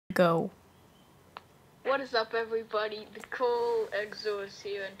Go. What is up, everybody? The cool Xourus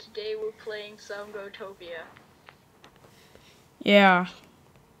here, and today we're playing some Growtopia. Yeah.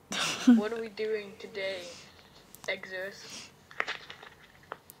 What are we doing today, Xourus?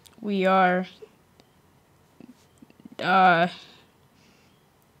 We are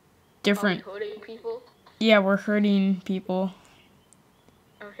different. Are we hurting people? Yeah, we're hurting people.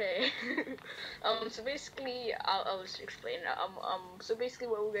 Okay. So basically, I'll just explain. So basically,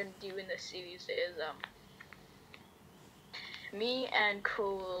 what we're gonna do in this series is me and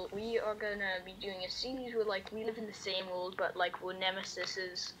Cole, we are gonna be doing a series where like we live in the same world, but like we're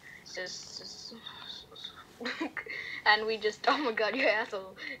nemesises. And we just, oh my god, you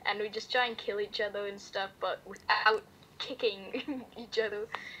asshole, and we just try and kill each other and stuff, but without kicking each other.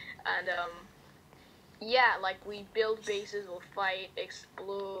 And yeah, like we build bases, we'll fight,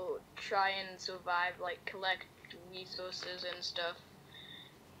 explore, try and survive, like collect resources and stuff.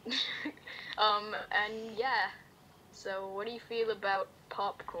 And yeah, so what do you feel about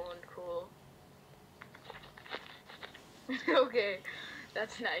popcorn, Cool? Okay,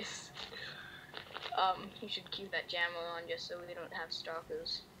 that's nice. You should keep that jammer on just so we don't have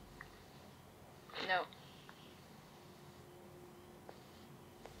stalkers. No.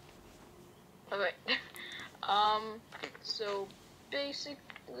 Alright. So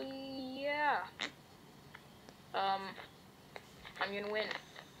basically, yeah. I'm gonna win.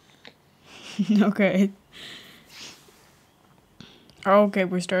 Okay. Okay,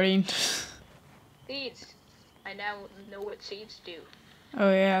 we're starting. Seeds. I now know what seeds do.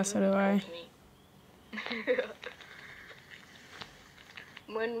 Oh yeah, so do I.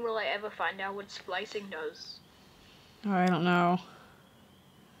 When will I ever find out what splicing does? Oh, I don't know.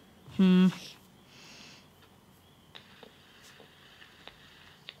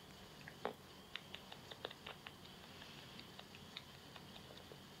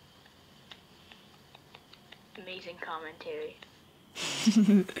 Amazing commentary.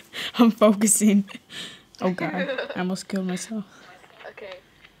 I'm focusing. Oh god, I almost killed myself. Okay.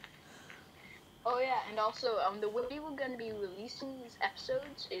 Oh yeah, and also the way we're gonna be releasing these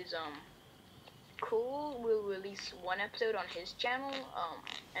episodes is Cool will release one episode on his channel,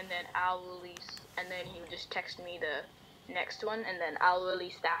 and then I'll release, and then he'll just text me the next one, and then I'll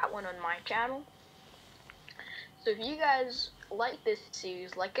release that one on my channel. So if you guys like this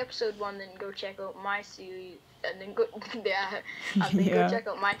series, like episode 1, then go check out my series, and then go go check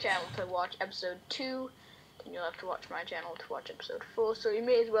out my channel to watch episode 2, and you'll have to watch my channel to watch episode 4, so you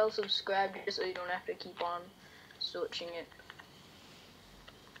may as well subscribe just so you don't have to keep on searching it.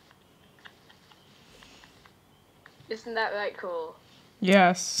 Isn't that right, Cole?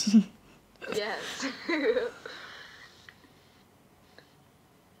 Yes. Yes.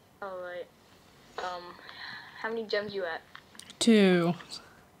 Alright. How many gems you at? 2.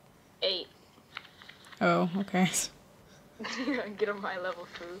 8. Oh, okay. Get on my level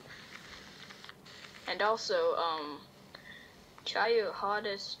through. And also, try your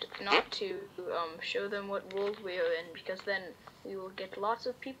hardest not to, show them what world we are in, because then we will get lots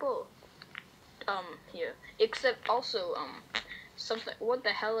of people, here. Except also, something, what the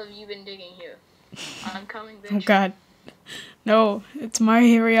hell have you been digging here? I'm coming, bitch. Oh god. No, it's my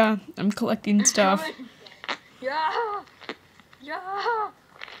area. I'm collecting stuff. Yeah! Yeah!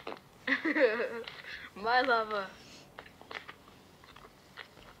 My lava.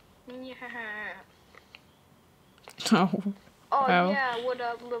 Yeah. Oh. Oh Wow. yeah, what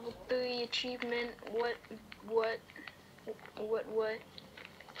up, level 3 achievement, what?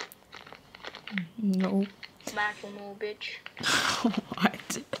 No. Smack him, little bitch.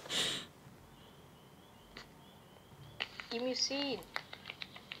 What? Give me a seed.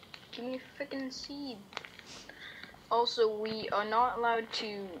 Give me a freaking seed. Also, we are not allowed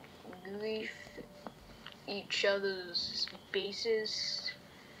to grief each other's bases.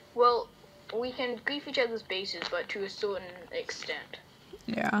 Well, we can grief each other's bases, but to a certain extent.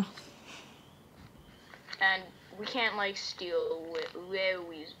 Yeah. And we can't like steal where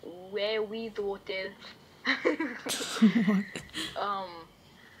we thought it.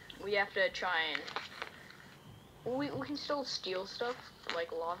 We have to try and we can still steal stuff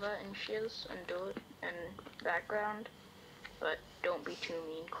like lava and shiz and dirt and background, but don't be too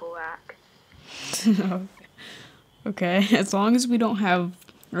mean, Korak. Okay, as long as we don't have,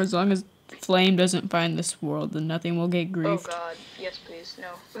 or as long as Flame doesn't find this world, then nothing will get griefed. Oh god, yes please,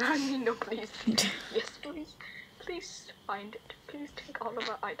 no. I mean, no please. Yes please. Please find it. Please take all of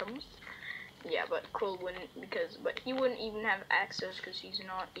our items. Yeah, but Cole wouldn't, but he wouldn't even have access because he's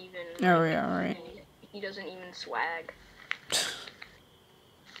not even. Oh yeah, right. He doesn't even swag.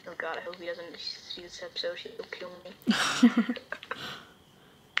 Oh god, I hope he doesn't see this episode. He'll kill me.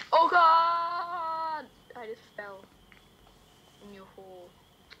 just fell in your hole.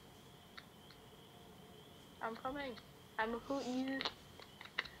 I'm coming. I'm hooting you.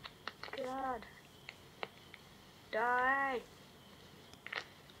 God. Die.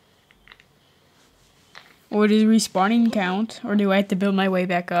 Or does respawning count? Or do I have to build my way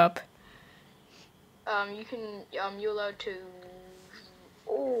back up? You can, you're allowed to...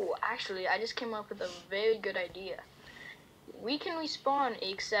 Oh, actually, I just came up with a very good idea. We can respawn,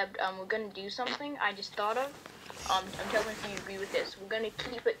 except, we're gonna do something I just thought of. I'm telling if you agree with this. We're gonna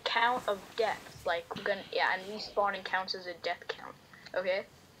keep a count of deaths. Like, we're gonna, yeah, and respawning counts as a death count. Okay?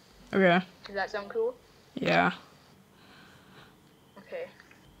 Okay. Does that sound cool? Yeah. Okay.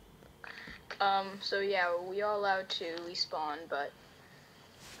 So yeah, we are allowed to respawn, but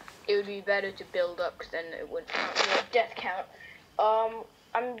it would be better to build up, because then it would count as a death count.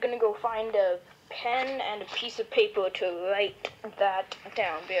 I'm gonna go find a pen and a piece of paper to write that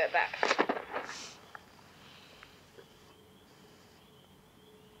down. Be right back.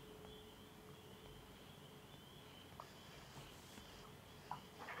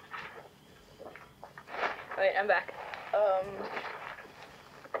 Alright, I'm back.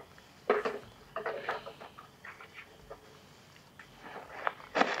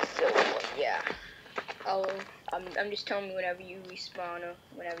 So yeah, I'm just telling you whenever you respawn or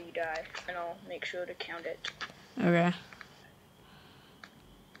whenever you die, and I'll make sure to count it. Okay.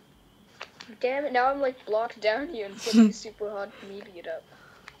 Damn it! Now I'm like blocked down here, and it's like super hard for me to get up.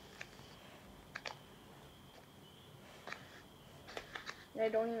 And I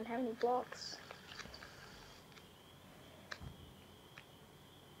don't even have any blocks.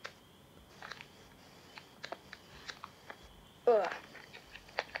 Ugh.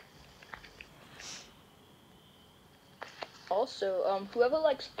 Also, whoever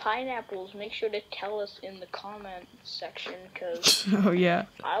likes pineapples, make sure to tell us in the comment section, because Oh, yeah.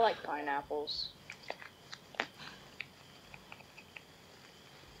 I like pineapples.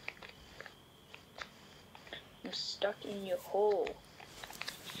 I'm stuck in your hole.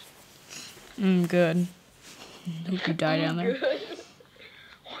 Good. Hope you die down there. Good.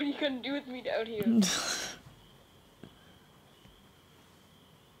 What are you gonna do with me down here?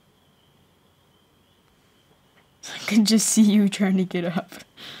 I can just see you trying to get up.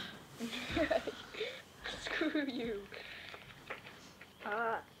 Screw you.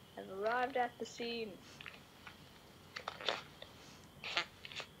 I've arrived at the scene.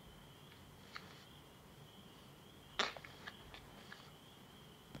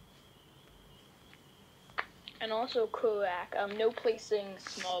 And also, Korak, no placing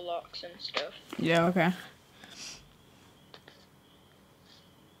small locks and stuff. Yeah, okay.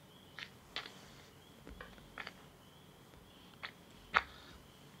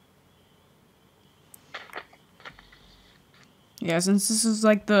 Yeah, since this is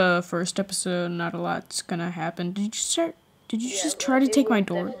like the first episode, not a lot's gonna happen. Did you just try to take my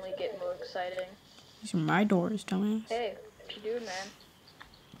door? Definitely get more exciting. These are my doors, dumbass. Hey, what you doing, man?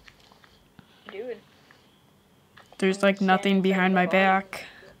 What you doing? There's like nothing behind my back.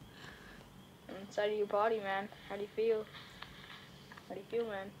 I'm inside of your body, man. How do you feel? How do you feel,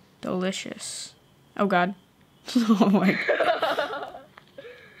 man? Delicious. Oh god. Oh my.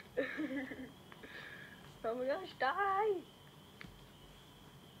 Oh my gosh, die!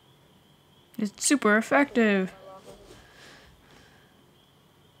 It's super effective.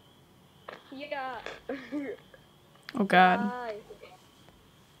 Yeah. Oh god. Die.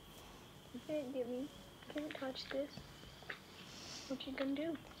 You can't get me. You can't touch this. What you gonna do?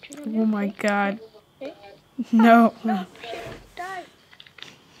 What you gonna do? Oh my god. Hey? No. No, shit, die.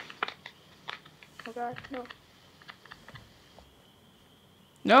 Oh god, no.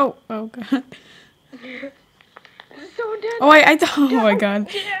 No. Oh god. So dead. Oh, I thought. Oh my god.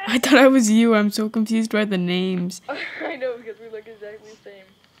 I thought I was you. I'm so confused by the names. I know, because we look exactly the same.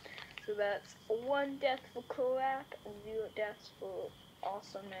 So that's 1 death for Korak and 0 deaths for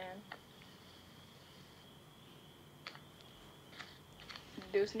Awesome Man.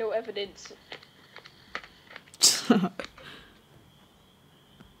 There's no evidence. I'm gonna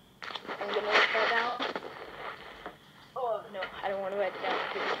write that down. Oh no, I don't want to write it down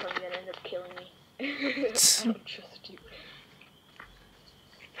because it's probably gonna end up killing me. I don't trust you.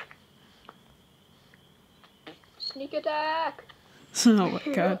 Sneak attack! Oh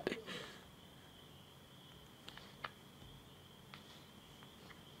my god.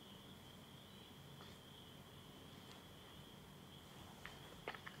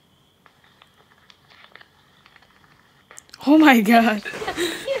 Oh my god.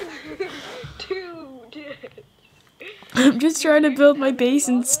 Dude! I'm just trying to build my base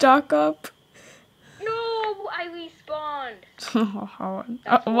and stock up. No! I respawned! Oh,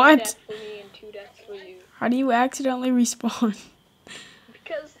 That's 1 what? death for me and 2 deaths for you. How do you accidentally respawn?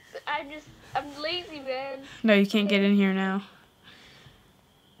 Because I'm lazy, man. No, you can't get in here now.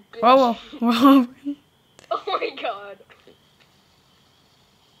 Bitch. Whoa, whoa, whoa. Oh my god.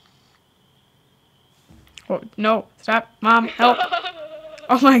 Oh, no, stop, Mom, help.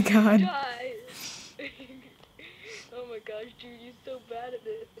 Oh my god. Die. Oh my gosh, dude, you're so bad at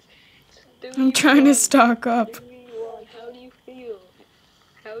this. I'm trying to stock up. 3v1. How do you feel?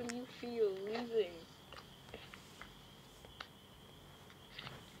 How do you feel losing?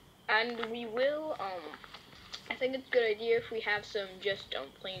 And we will, I think it's a good idea if we have some just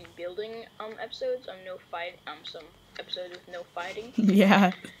plain building episodes, no fight, some episodes with no fighting.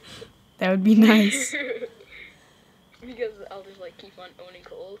 Yeah, that would be nice. Because I'll just like keep on owning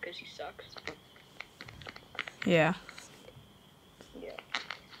Cole because he sucks. Yeah. Yeah.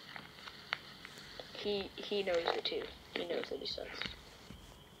 He knows it too. He knows that he sucks.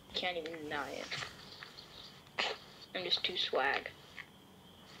 Can't even deny it. I'm just too swag.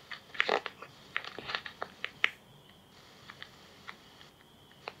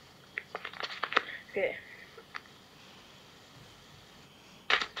 Okay.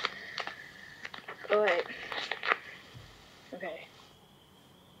 Alright. Okay.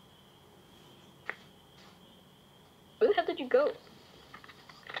 Where the hell did you go?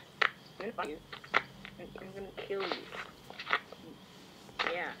 I'm gonna find you. I'm gonna kill you.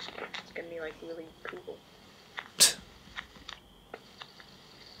 Yeah. It's gonna be like really cool.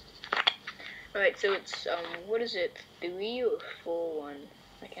 Alright, so it's, what is it? 3 or 4-1?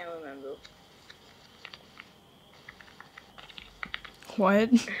 I can't remember. What?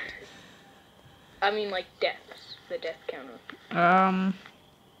 I mean, like, deaths. The death counter. I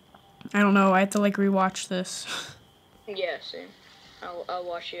don't know. I have to, like, rewatch this. Yeah, same. I'll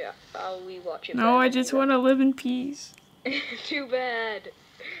watch it. I'll rewatch it. No, I just want to live in peace. Too bad.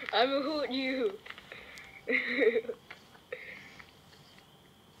 I'ma hurt you.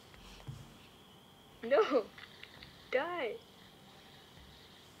 No. Die.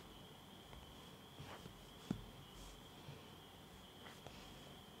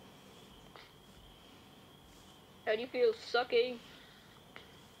 How do you feel sucking?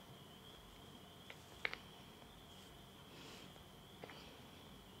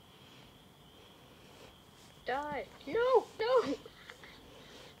 Die. No, no.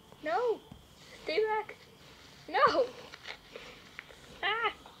 No. Stay back. No.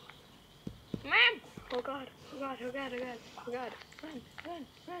 Ah. Mom. Oh god. Oh god. Oh god. Oh god. Oh god. Run. Run.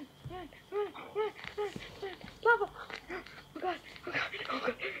 Run. Run. Run. Run. Run. Run. Lava. Oh god. Oh god.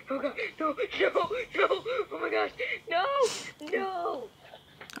 Oh god. Oh god. No. No. No. Oh my gosh. No. No.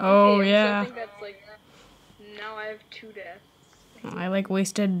 Oh, Okay, yeah. So I think that's like. Now I have 2 deaths. I, like,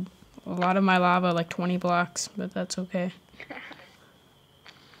 wasted a lot of my lava, like 20 blocks, but that's okay. I'm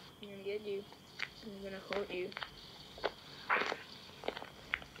gonna get you. I'm gonna hurt you.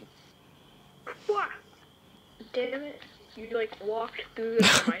 What? Damn it. You, like, walked through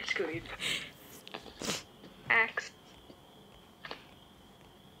my screen. Axe.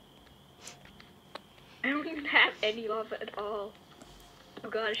 I don't even have any lava at all. Oh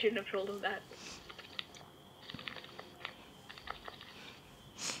god, I shouldn't have told him that.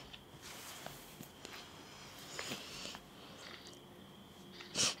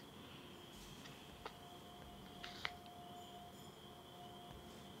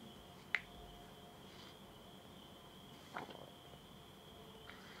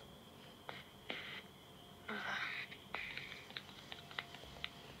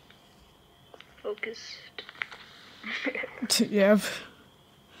 Focused. Yep.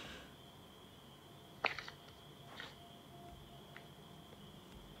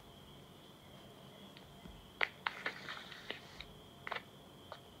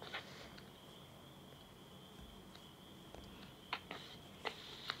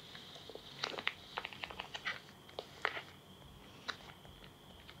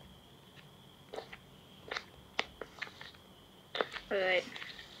 Alright.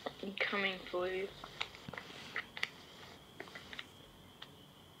 I'm coming for you.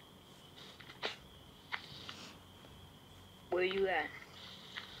 Where you at?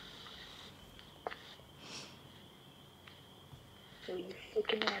 Where you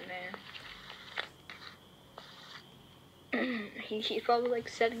fucking at, man? He's probably like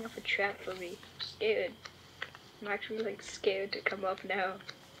setting up a trap for me. I'm scared. I'm actually like scared to come up now.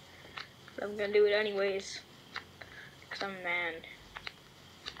 But I'm gonna do it anyways. Cause I'm a man.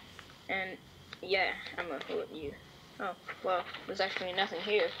 And yeah, I'm gonna hurt you. Oh, well, there's actually nothing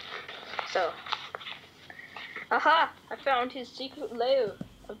here. So. Aha! I found his secret lair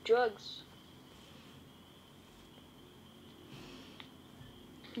of drugs.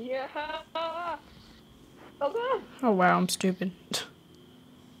 Yeah! Oh god! Oh wow, I'm stupid.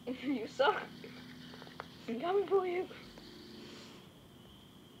 You suck. I'm coming for you.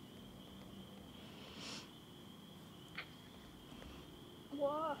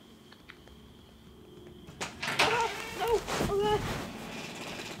 What? Ah, no! Oh god!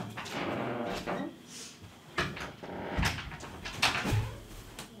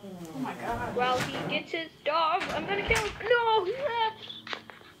 Oh my god. While he gets his dog, I'm gonna kill him. No! He left!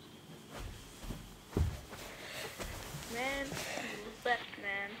 Man, he left,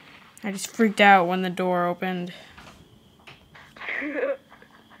 man. I just freaked out when the door opened.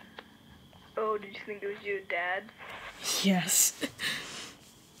 Oh, did you think it was your dad? Yes.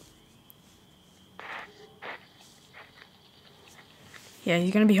 Yeah,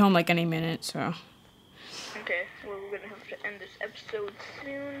 he's gonna be home like any minute, so. Okay, well, we're gonna have to end this episode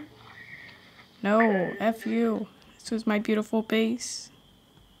soon. No, F you. This was my beautiful base.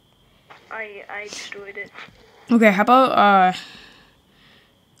 I destroyed it. Okay, how about,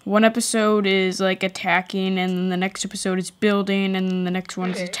 one episode is like attacking, and then the next episode is building, and then the next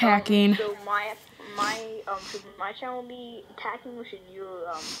one is attacking. So should my channel be attacking, or should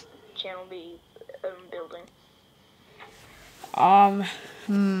your channel be building? Whoa.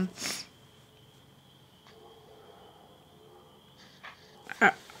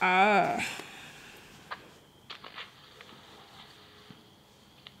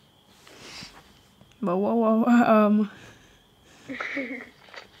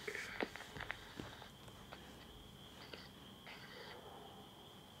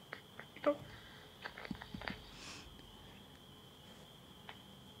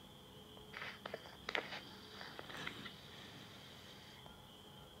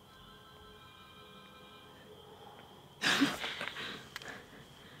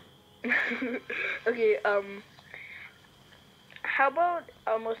 Okay, how about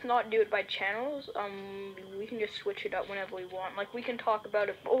let's not do it by channels. We can just switch it up whenever we want. Like, we can talk about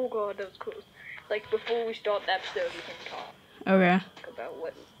it. Oh god, that was close. Like, before we start the episode, we can talk Okay. about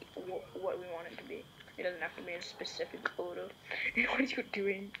what we want it to be. It doesn't have to be in a specific order. What are you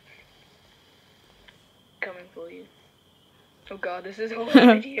doing? Coming for you. Oh god, this is a whole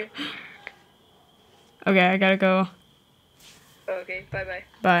idea. Okay, I gotta go. Okay, bye bye.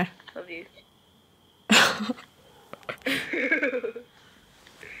 Bye. Love you.